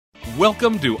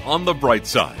Welcome to On the Bright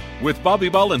Side with Bobby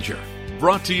Bollinger,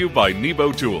 brought to you by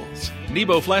Nebo Tools.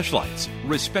 Nebo flashlights,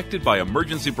 respected by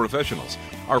emergency professionals,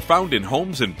 are found in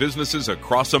homes and businesses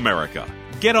across America.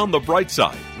 Get on the bright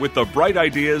side with the bright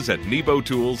ideas at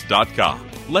nebotools.com.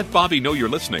 Let Bobby know you're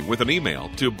listening with an email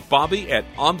to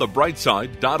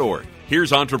bobby@onthebrightside.org.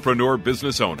 Here's entrepreneur,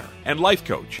 business owner, and life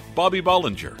coach Bobby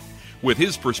Bollinger with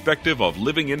his perspective of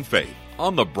living in faith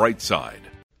on the bright side.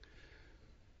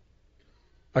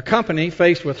 A company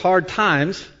faced with hard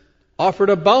times offered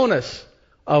a bonus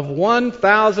of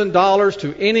 $1,000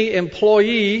 to any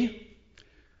employee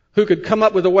who could come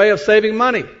up with a way of saving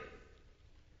money.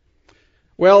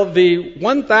 Well, the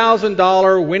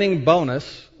 $1,000 winning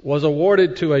bonus was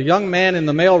awarded to a young man in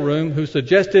the mailroom who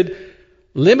suggested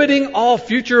limiting all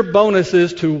future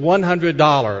bonuses to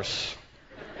 $100.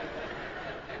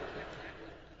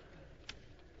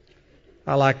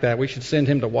 I like that. We should send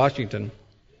him to Washington.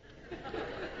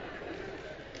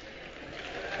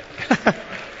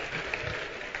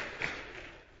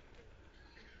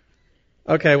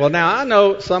 Okay, well now I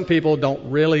know some people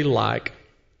don't really like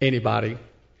anybody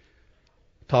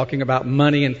talking about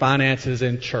money and finances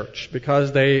in church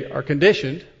because they are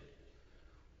conditioned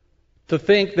to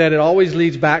think that it always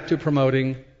leads back to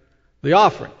promoting the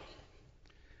offering.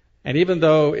 And even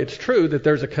though it's true that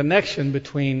there's a connection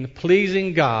between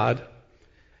pleasing God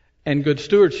and good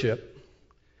stewardship,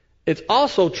 it's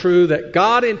also true that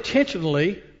God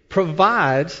intentionally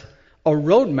provides a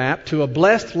roadmap to a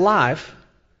blessed life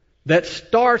that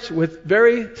starts with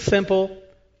very simple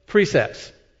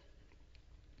precepts.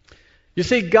 You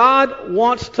see, God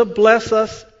wants to bless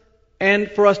us and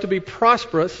for us to be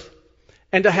prosperous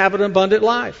and to have an abundant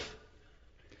life.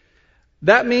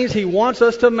 That means He wants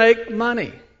us to make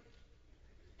money,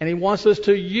 and He wants us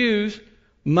to use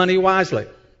money wisely.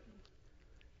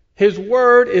 His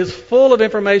Word is full of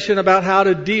information about how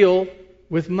to deal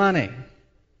with money.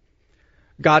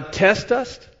 God tests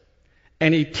us,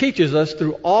 and He teaches us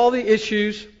through all the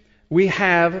issues we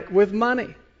have with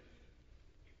money.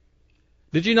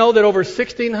 Did you know that over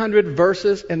 1,600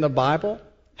 verses in the Bible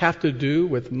have to do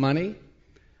with money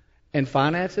and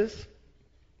finances?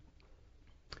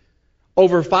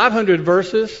 Over 500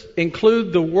 verses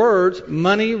include the words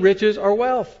money, riches, or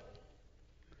wealth.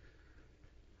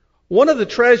 One of the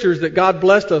treasures that God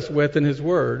blessed us with in His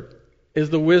Word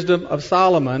is the wisdom of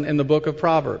Solomon in the book of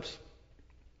Proverbs.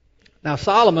 Now,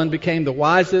 Solomon became the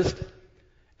wisest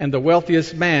and the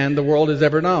wealthiest man the world has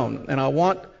ever known. And I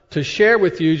want to share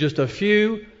with you just a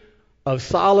few of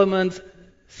Solomon's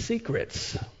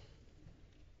secrets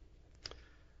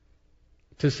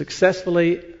to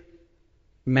successfully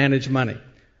manage money.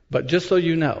 But just so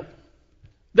you know,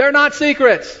 they're not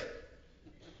secrets.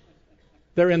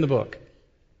 They're in the book.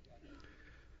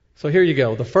 So here you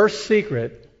go. The first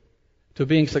secret to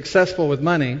being successful with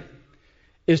money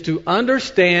is to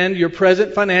understand your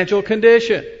present financial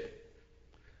condition.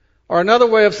 Or another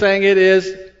way of saying it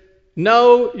is,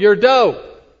 know your dough.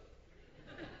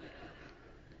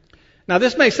 Now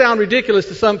this may sound ridiculous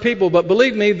to some people, but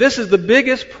believe me, this is the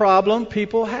biggest problem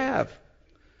people have.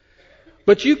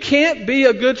 But you can't be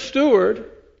a good steward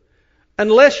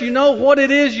unless you know what it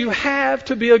is you have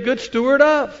to be a good steward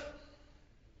of.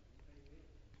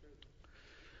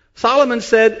 Solomon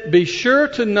said, be sure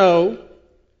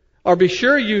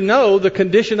you know the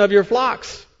condition of your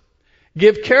flocks.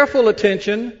 Give careful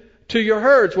attention to your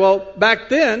herds. Well, back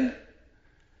then,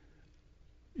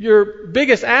 your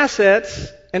biggest assets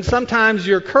and sometimes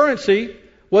your currency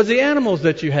was the animals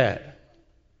that you had.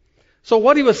 So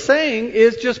what he was saying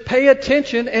is just pay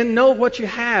attention and know what you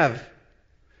have.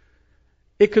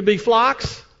 It could be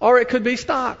flocks or it could be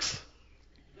stocks.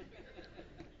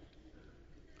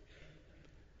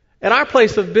 At our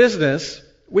place of business,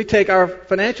 we take our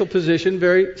financial position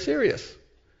very serious.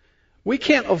 We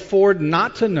can't afford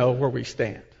not to know where we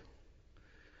stand.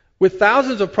 With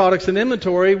thousands of products in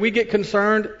inventory, we get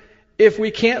concerned if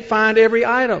we can't find every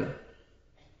item.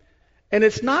 And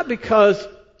it's not because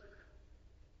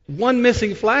one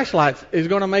missing flashlight is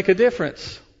going to make a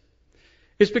difference.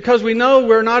 It's because we know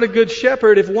we're not a good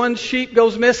shepherd if one sheep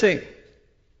goes missing.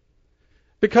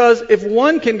 Because if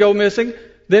one can go missing,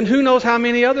 then who knows how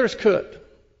many others could.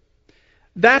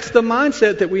 That's the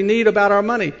mindset that we need about our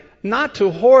money. Not to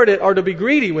hoard it or to be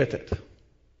greedy with it,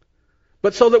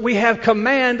 but so that we have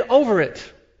command over it.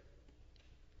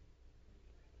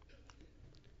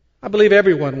 I believe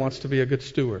everyone wants to be a good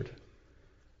steward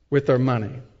with their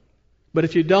money. But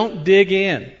if you don't dig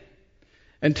in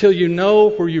until you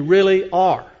know where you really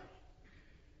are,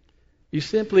 you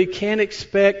simply can't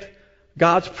expect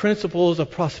God's principles of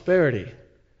prosperity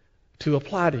to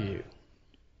apply to you.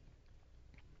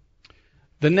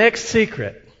 The next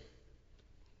secret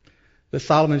that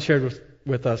Solomon shared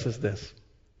with us is this.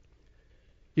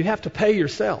 You have to pay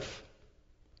yourself.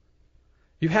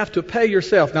 You have to pay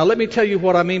yourself. Now let me tell you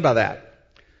what I mean by that.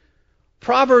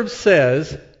 Proverbs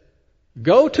says,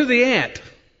 go to the ant,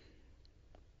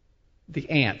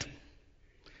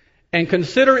 and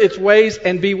consider its ways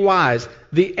and be wise.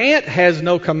 The ant has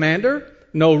no commander,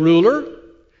 no ruler,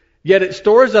 yet it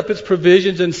stores up its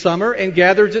provisions in summer and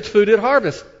gathers its food at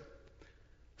harvest.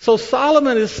 So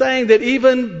Solomon is saying that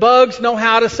even bugs know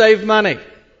how to save money.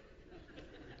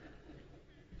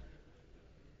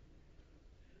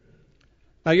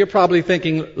 Now you're probably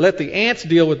thinking, let the ants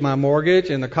deal with my mortgage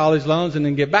and the college loans and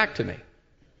then get back to me.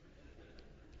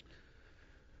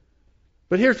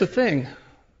 But here's the thing.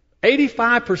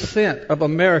 85% of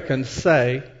Americans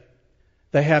say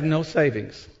they have no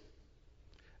savings.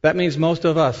 That means most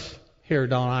of us here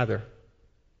don't either.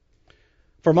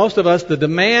 For most of us, the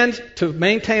demand to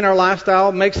maintain our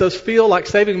lifestyle makes us feel like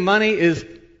saving money is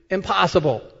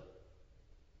impossible.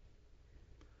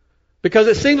 Because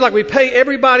it seems like we pay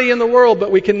everybody in the world,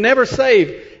 but we can never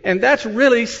save. And that's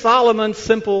really Solomon's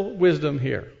simple wisdom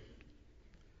here.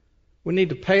 We need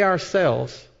to pay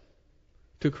ourselves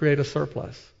to create a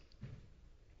surplus.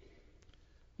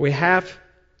 We have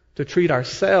to treat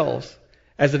ourselves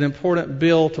as an important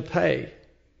bill to pay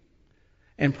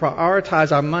and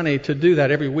prioritize our money to do that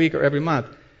every week or every month.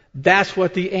 That's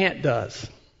what the ant does,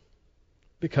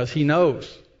 because he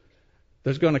knows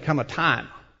there's going to come a time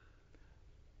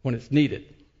when it's needed.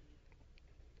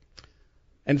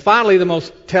 And finally, the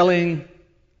most telling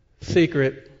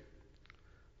secret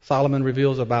Solomon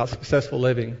reveals about successful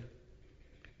living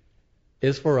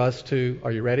is for us to,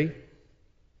 are you ready?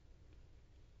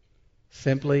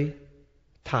 Simply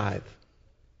tithe.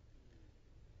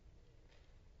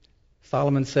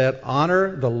 Solomon said,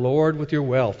 honor the Lord with your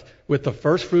wealth, with the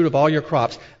first fruit of all your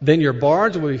crops. Then your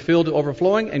barns will be filled to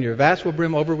overflowing, and your vats will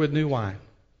brim over with new wine.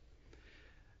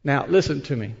 Now, listen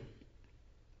to me.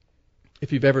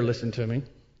 If you've ever listened to me.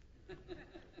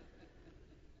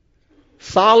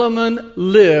 Solomon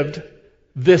lived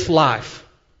this life.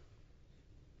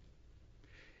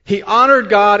 He honored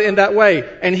God in that way,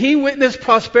 and he witnessed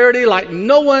prosperity like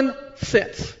no one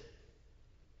since.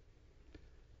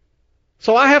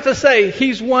 So I have to say,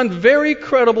 he's one very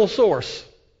credible source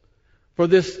for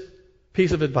this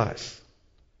piece of advice.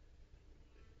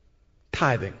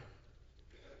 Tithing.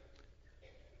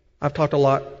 I've talked a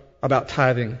lot about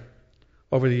tithing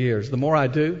over the years. The more I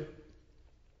do,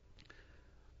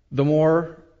 the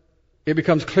more it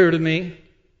becomes clear to me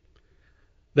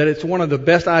that it's one of the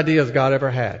best ideas God ever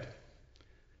had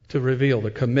to reveal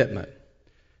the commitment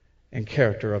and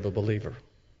character of a believer.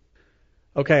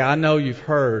 Okay, I know you've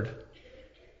heard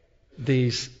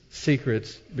these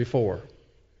secrets before,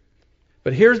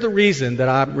 but here's the reason that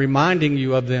I'm reminding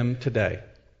you of them today.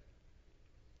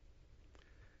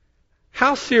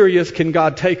 How serious can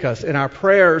God take us in our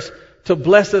prayers to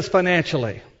bless us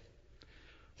financially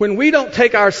when we don't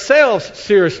take ourselves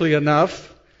seriously enough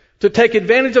to take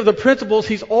advantage of the principles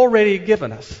He's already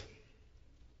given us?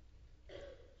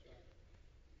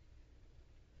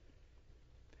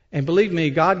 And believe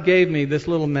me, God gave me this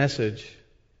little message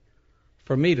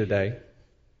for me today,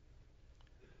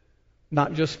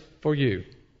 not just for you.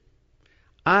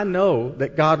 I know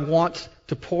that God wants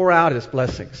to pour out His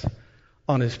blessings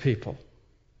on His people.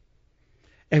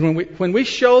 And when we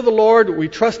show the Lord we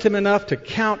trust Him enough to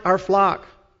count our flock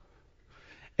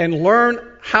and learn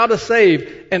how to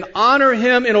save and honor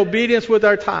Him in obedience with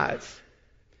our tithes,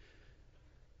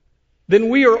 then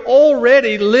we are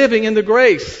already living in the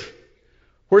grace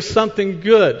where something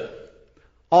good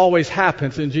always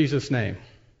happens in Jesus' name.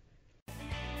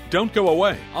 Don't go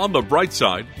away. On the bright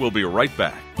side, we'll be right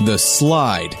back. The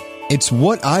slide. It's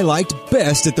what I liked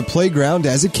best at the playground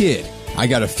as a kid. I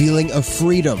got a feeling of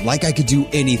freedom, like I could do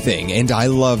anything, and I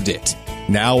loved it.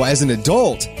 Now, as an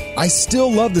adult, I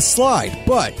still love the slide,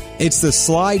 but it's the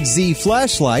Slide Z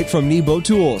flashlight from Nebo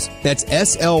Tools. That's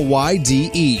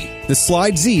SLYDE. The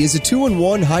Slide Z is a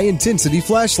 2-in-1 high-intensity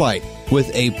flashlight with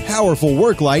a powerful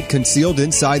work light concealed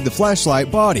inside the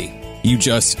flashlight body. You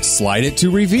just slide it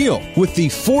to reveal. With the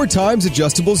 4x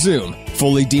adjustable zoom,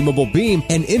 fully dimmable beam,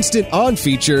 and instant on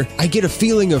feature, I get a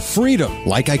feeling of freedom,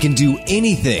 like I can do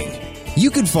anything. You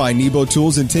can find Nebo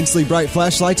Tools intensely bright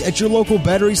flashlights at your local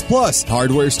Batteries Plus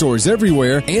hardware stores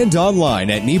everywhere and online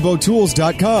at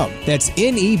nebotools.com. That's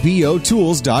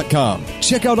NEBOtools.com.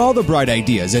 Check out all the bright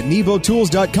ideas at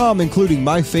nebotools.com, including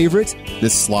my favorite, the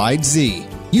Slide Z.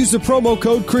 Use the promo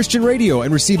code Christian Radio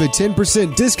and receive a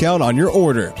 10% discount on your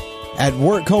order. At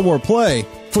work, home, or play,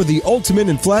 for the ultimate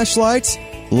in flashlights,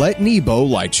 let Nebo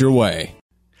light your way.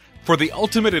 For the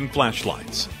ultimate in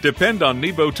flashlights, depend on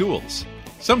Nebo Tools.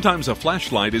 Sometimes a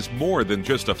flashlight is more than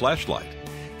just a flashlight.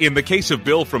 In the case of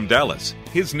Bill from Dallas,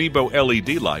 his Nebo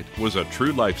LED light was a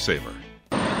true lifesaver.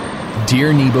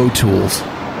 Dear Nebo Tools,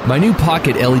 my new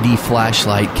pocket LED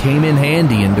flashlight came in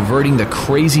handy in diverting the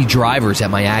crazy drivers at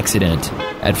my accident.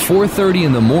 At 4:30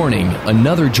 in the morning,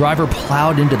 another driver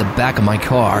plowed into the back of my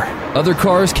car. Other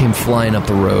cars came flying up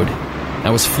the road. I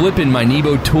was flipping my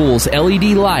Nebo Tools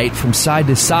LED light from side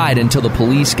to side until the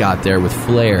police got there with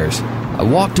flares. I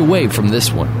walked away from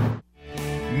this one.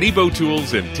 Nebo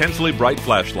Tools intensely bright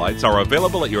flashlights are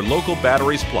available at your local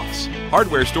Batteries Plus,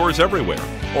 hardware stores everywhere,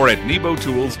 or at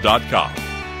nebotools.com.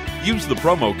 Use the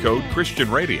promo code Christian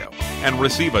Radio and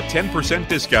receive a 10%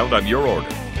 discount on your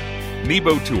order.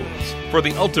 Nebo Tools, for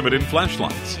the ultimate in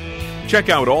flashlights. Check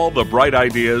out all the bright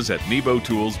ideas at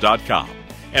nebotools.com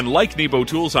and like Nebo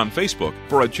Tools on Facebook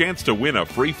for a chance to win a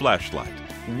free flashlight.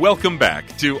 Welcome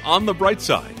back to On the Bright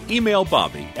Side. Email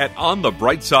Bobby at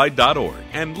onthebrightside.org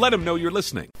and let him know you're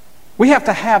listening. We have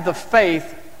to have the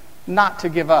faith not to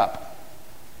give up.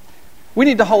 We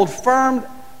need to hold firm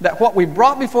that what we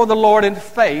brought before the Lord in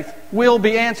faith will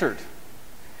be answered,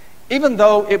 even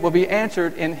though it will be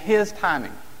answered in His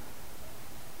timing.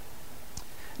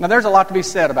 Now, there's a lot to be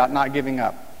said about not giving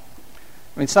up.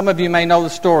 I mean, some of you may know the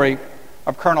story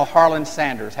of Colonel Harlan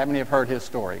Sanders. How many have heard his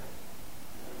story?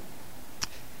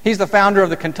 He's the founder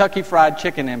of the Kentucky Fried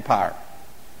Chicken Empire.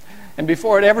 And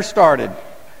before it ever started,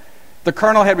 the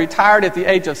colonel had retired at the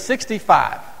age of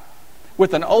 65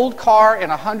 with an old car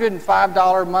and a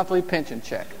 $105 monthly pension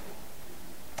check.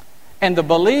 And the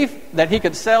belief that he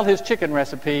could sell his chicken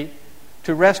recipe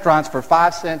to restaurants for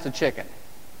 5 cents a chicken.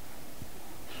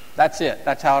 That's it.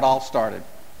 That's how it all started.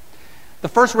 The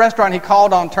first restaurant he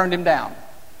called on turned him down.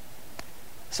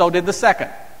 So did the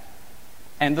second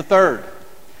and the third.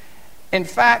 In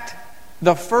fact,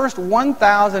 the first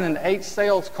 1,008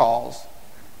 sales calls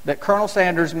that Colonel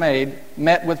Sanders made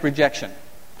met with rejection.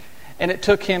 And it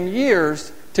took him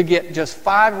years to get just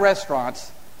 5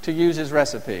 restaurants to use his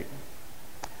recipe.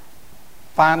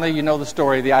 Finally, you know the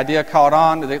story. The idea caught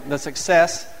on. The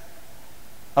success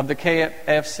of the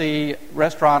KFC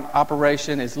restaurant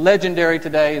operation is legendary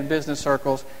today in business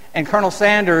circles. And Colonel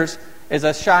Sanders is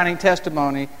a shining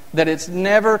testimony that it's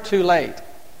never too late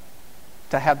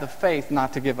to have the faith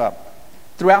not to give up.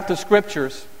 Throughout the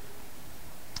Scriptures,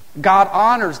 God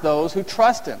honors those who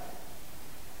trust Him.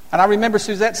 And I remember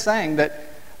Suzette saying that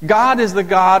God is the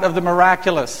God of the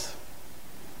miraculous.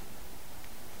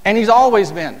 And He's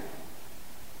always been.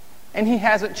 And He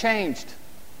hasn't changed.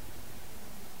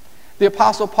 The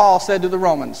Apostle Paul said to the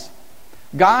Romans,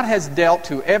 God has dealt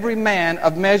to every man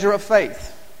a measure of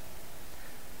faith.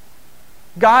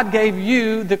 God gave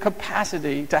you the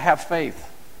capacity to have faith.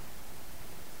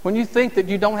 When you think that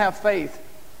you don't have faith,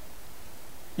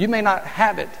 you may not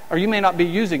have it, or you may not be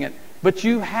using it, but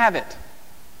you have it.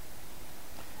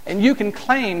 And you can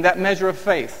claim that measure of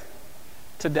faith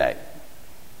today.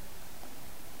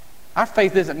 Our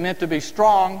faith isn't meant to be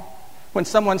strong when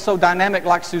someone so dynamic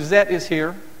like Suzette is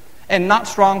here, and not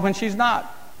strong when she's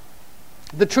not.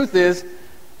 The truth is,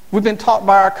 we've been taught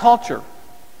by our culture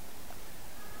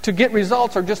to get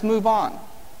results or just move on.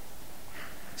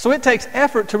 So it takes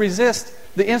effort to resist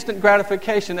the instant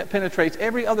gratification that penetrates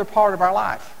every other part of our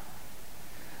life.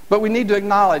 But we need to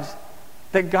acknowledge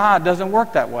that God doesn't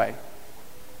work that way.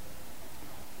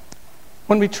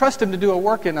 When we trust Him to do a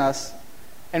work in us,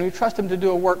 and we trust Him to do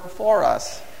a work for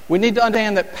us, we need to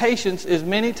understand that patience is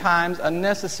many times a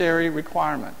necessary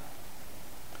requirement.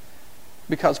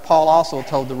 Because Paul also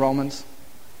told the Romans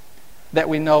that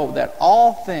we know that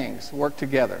all things work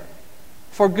together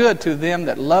for good to them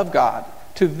that love God,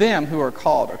 to them who are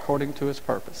called according to His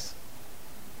purpose.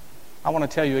 I want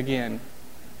to tell you again,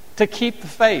 to keep the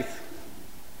faith.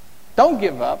 Don't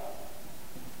give up.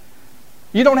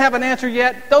 You don't have an answer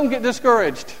yet, don't get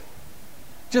discouraged.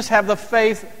 Just have the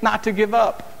faith not to give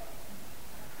up.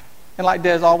 And like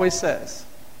Des always says,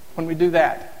 when we do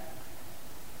that,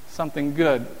 something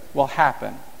good will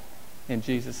happen in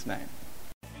Jesus' name.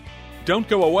 Don't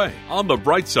go away. On the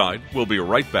Bright Side, we'll be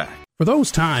right back. For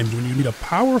those times when you need a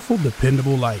powerful,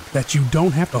 dependable light that you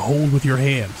don't have to hold with your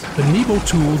hands, the Nebo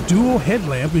Tools Dual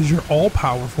Headlamp is your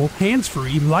all-powerful,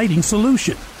 hands-free lighting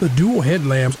solution. The Dual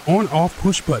Headlamp's on-off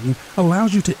push button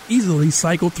allows you to easily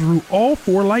cycle through all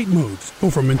 4 light modes. Go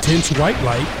from intense white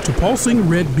light to pulsing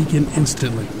red beacon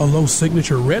instantly. A low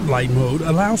signature red light mode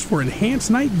allows for enhanced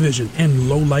night vision and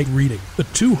low light reading. The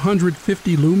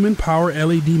 250 lumen power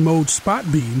LED mode spot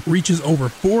beam reaches over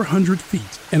 400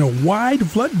 feet, and a wide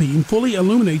flood beam fully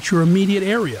illuminates your immediate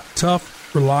area. Tough,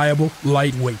 Reliable,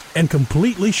 lightweight, and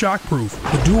completely shockproof,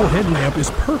 the dual headlamp is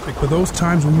perfect for those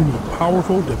times when you need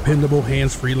powerful, dependable,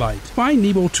 hands-free light. Find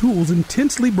Nebo Tools'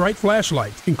 intensely bright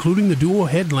flashlights, including the dual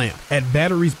headlamp, at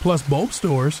Batteries Plus bulb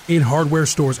stores, in hardware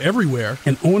stores everywhere,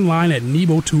 and online at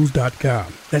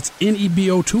nebotools.com. That's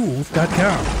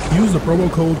nebotools.com. Use the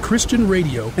promo code Christian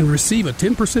Radio and receive a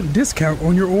 10% discount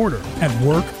on your order at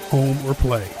work, home, or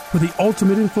play. For the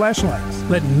ultimate in flashlights,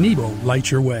 let Nebo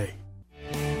light your way.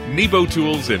 Nebo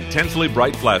Tools' intensely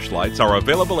bright flashlights are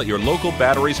available at your local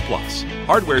Batteries Plus,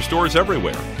 hardware stores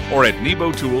everywhere, or at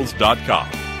nebotools.com.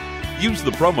 Use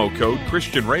the promo code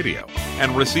Christian Radio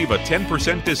and receive a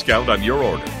 10% discount on your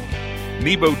order.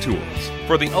 Nebo Tools,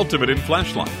 for the ultimate in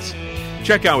flashlights.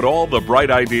 Check out all the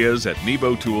bright ideas at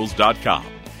nebotools.com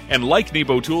and like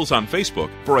Nebo Tools on Facebook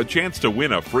for a chance to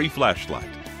win a free flashlight.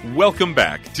 Welcome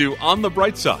back to On the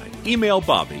Bright Side. Email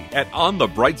Bobby at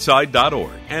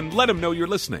onthebrightside.org and let him know you're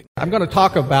listening. I'm going to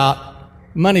talk about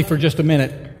money for just a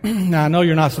minute. Now, I know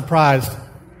you're not surprised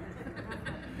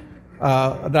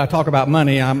that I talk about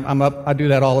money. I do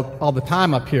that all the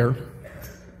time up here.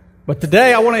 But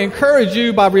today I want to encourage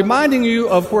you by reminding you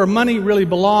of where money really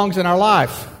belongs in our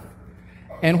life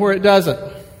and where it doesn't.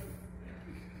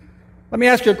 Let me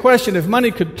ask you a question. If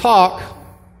money could talk,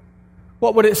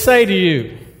 what would it say to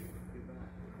you?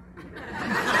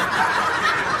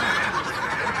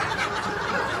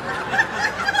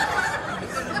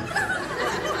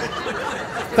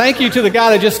 Thank you to the guy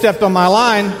that just stepped on my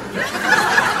line.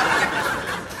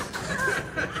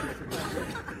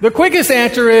 The quickest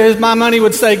answer is my money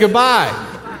would say goodbye.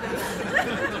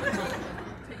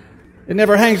 It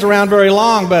never hangs around very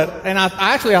long, and I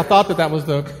thought that was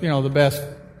the best,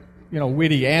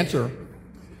 witty answer.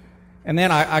 And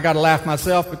then I got to laugh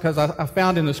myself because I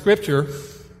found in the Scripture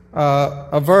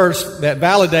a verse that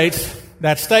validates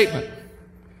that statement.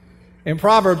 In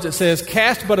Proverbs it says,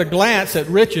 "Cast but a glance at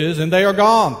riches and they are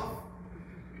gone,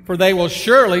 for they will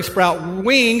surely sprout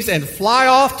wings and fly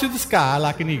off to the sky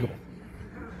like an eagle."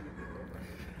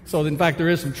 So in fact there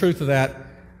is some truth to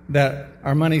that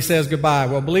our money says goodbye.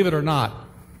 Well, believe it or not,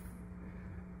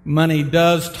 money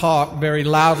does talk very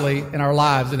loudly in our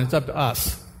lives, and it's up to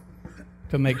us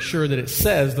to make sure that it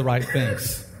says the right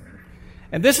things.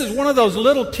 And this is one of those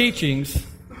little teachings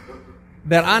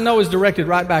that I know is directed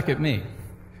right back at me,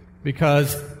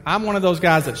 because I'm one of those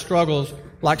guys that struggles,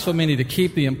 like so many, to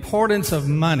keep the importance of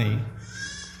money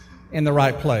in the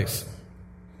right place.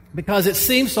 Because it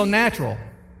seems so natural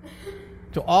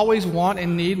to always want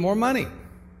and need more money.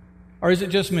 Or is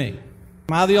it just me?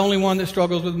 Am I the only one that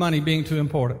struggles with money being too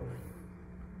important?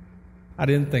 I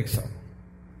didn't think so.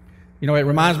 It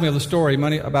reminds me of the story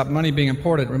about money being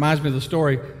important. It reminds me of the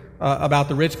story about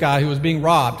the rich guy who was being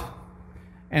robbed.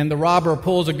 And the robber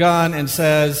pulls a gun and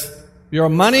says, "Your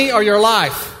money or your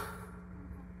life?"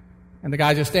 And the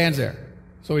guy just stands there.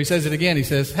 So he says it again. He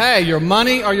says, "Hey, your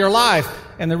money or your life?"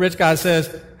 And the rich guy says,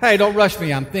 "Hey, don't rush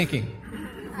me. I'm thinking."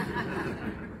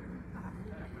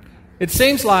 It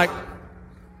seems like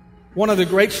one of the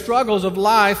great struggles of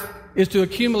life is to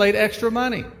accumulate extra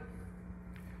money.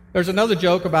 There's another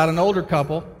joke about an older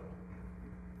couple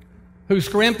who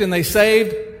scrimped and they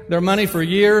saved their money for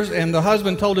years, and the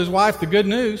husband told his wife the good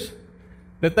news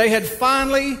that they had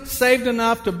finally saved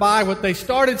enough to buy what they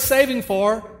started saving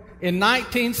for in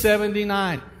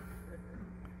 1979.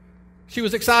 She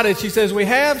was excited. She says, "We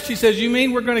have?" She says, "You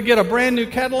mean we're going to get a brand new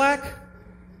Cadillac?"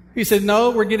 He said,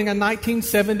 "No, we're getting a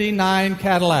 1979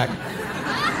 Cadillac."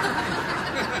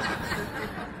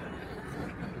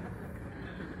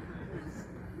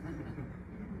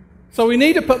 So we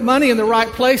need to put money in the right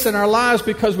place in our lives,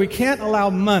 because we can't allow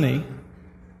money,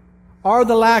 or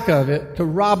the lack of it, to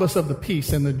rob us of the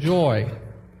peace and the joy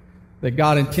that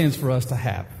God intends for us to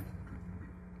have.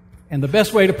 And the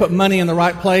best way to put money in the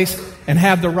right place and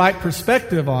have the right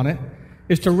perspective on it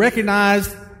is to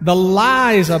recognize the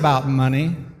lies about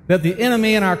money that the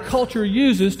enemy in our culture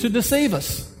uses to deceive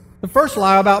us. The first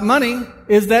lie about money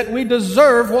is that we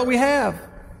deserve what we have.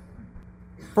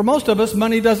 For most of us,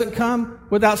 money doesn't come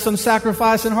without some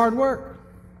sacrifice and hard work.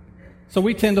 So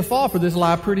we tend to fall for this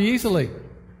lie pretty easily.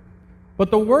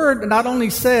 But the Word not only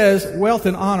says wealth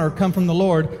and honor come from the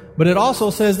Lord, but it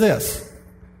also says this: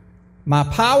 "My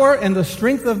power and the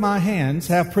strength of my hands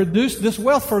have produced this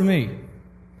wealth for me.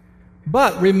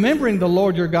 But remembering the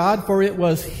Lord your God, for it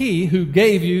was He who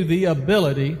gave you the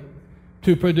ability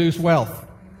to produce wealth."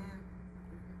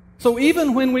 So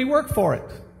even when we work for it,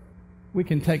 we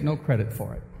can take no credit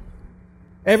for it.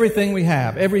 Everything we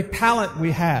have, every talent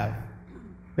we have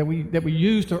that we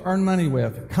use to earn money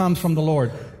with comes from the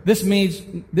Lord. This means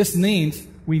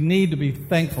we need to be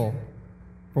thankful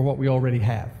for what we already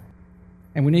have.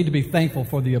 And we need to be thankful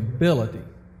for the ability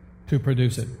to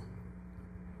produce it.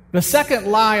 The second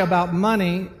lie about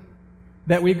money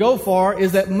that we go for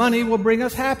is that money will bring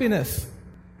us happiness.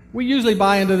 We usually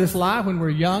buy into this lie when we're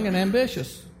young and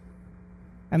ambitious.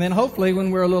 And then hopefully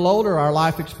when we're a little older, our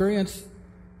life experience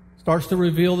starts to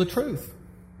reveal the truth.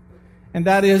 And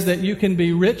that is that you can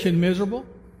be rich and miserable,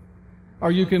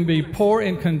 or you can be poor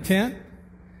and content,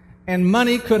 and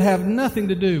money could have nothing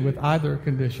to do with either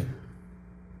condition.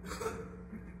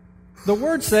 The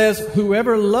Word says,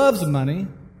 whoever loves money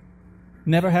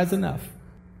never has enough,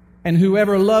 and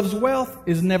whoever loves wealth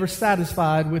is never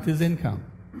satisfied with his income.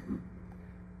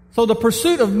 So the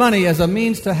pursuit of money as a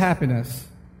means to happiness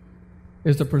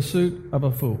is the pursuit of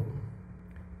a fool.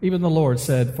 Even the Lord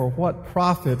said, for what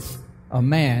profits a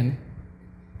man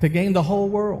to gain the whole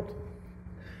world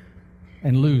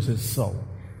and lose his soul?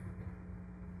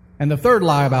 And the third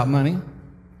lie about money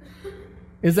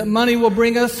is that money will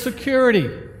bring us security.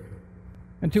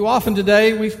 And too often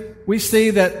today we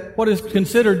see that what is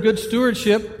considered good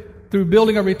stewardship through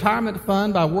building a retirement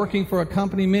fund by working for a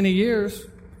company many years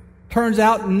turns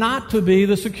out not to be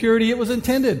the security it was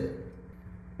intended.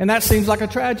 And that seems like a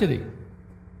tragedy.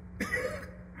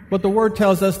 But the Word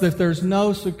tells us that there's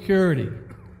no security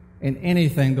in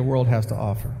anything the world has to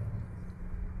offer.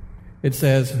 It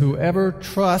says, whoever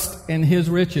trusts in his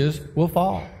riches will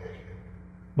fall,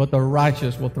 but the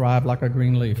righteous will thrive like a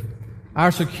green leaf.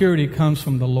 Our security comes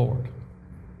from the Lord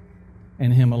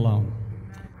and Him alone.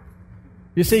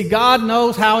 You see, God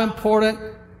knows how important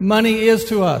money is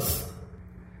to us.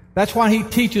 That's why He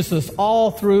teaches us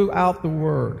all throughout the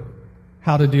Word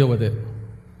how to deal with it.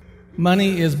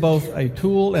 Money is both a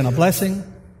tool and a blessing,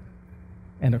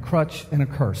 and a crutch and a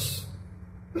curse.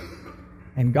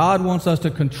 And God wants us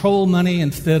to control money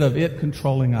instead of it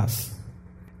controlling us.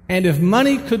 And if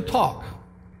money could talk,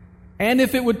 and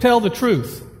if it would tell the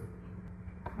truth,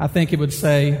 I think it would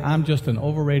say, I'm just an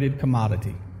overrated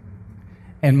commodity.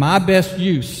 And my best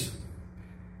use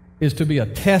is to be a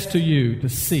test to you to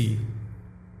see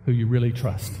who you really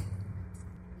trust.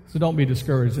 So don't be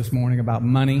discouraged this morning about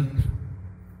money.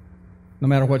 No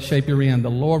matter what shape you're in,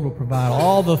 the Lord will provide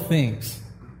all the things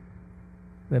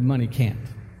that money can't.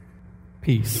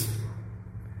 Peace,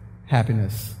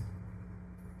 happiness,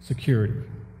 security.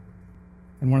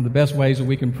 And one of the best ways that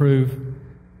we can prove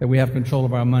that we have control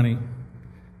of our money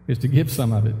is to give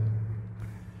some of it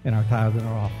in our tithes and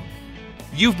our offerings.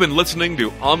 You've been listening to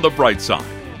On the Bright Side,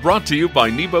 brought to you by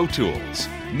Nebo Tools.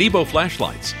 Nebo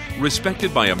flashlights,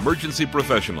 respected by emergency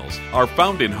professionals, are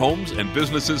found in homes and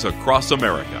businesses across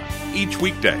America. Each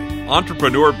weekday,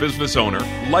 entrepreneur, business owner,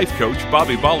 life coach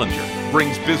Bobby Bollinger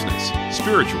brings business,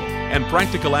 spiritual, and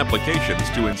practical applications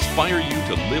to inspire you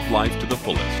to live life to the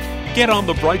fullest. Get on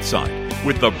the bright side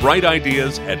with the bright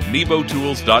ideas at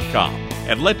nebotools.com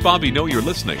and let Bobby know you're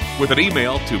listening with an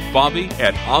email to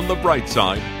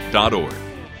bobby@onthebrightside.org.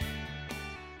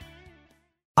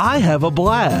 I have a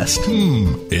blast.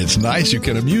 It's nice you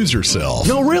can amuse yourself.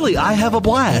 No, really, I have a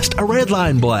blast. A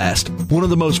Redline Blast. One of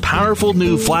the most powerful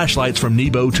new flashlights from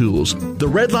Nebo Tools. The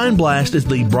Redline Blast is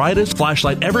the brightest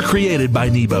flashlight ever created by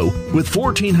Nebo. With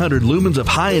 1,400 lumens of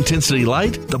high-intensity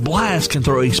light, the Blast can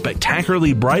throw a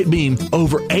spectacularly bright beam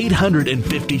over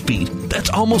 850 feet. That's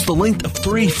almost the length of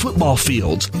 3 football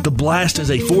fields. The Blast has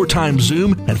a 4-times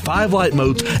zoom and 5 light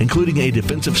modes, including a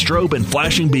defensive strobe and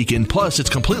flashing beacon, plus it's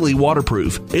completely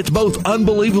waterproof. It's both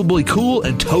unbelievably cool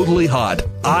and totally hot.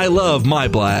 I love my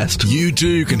Blast. You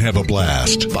too can have a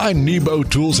blast. Find Nebo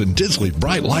Tools and Disley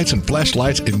bright lights and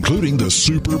flashlights, including the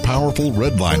super powerful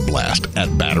Redline Blast,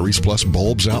 at Batteries Plus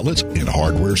Bulbs outlets, in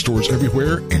hardware stores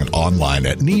everywhere, and online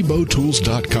at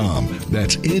nebotools.com.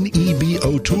 That's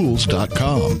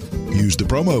nebotools.com. Use the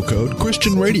promo code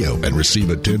Christian Radio and receive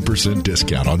a 10%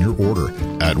 discount on your order.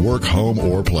 At work, home,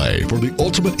 or play, for the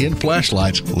ultimate in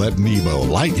flashlights, let Nebo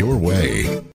light your way.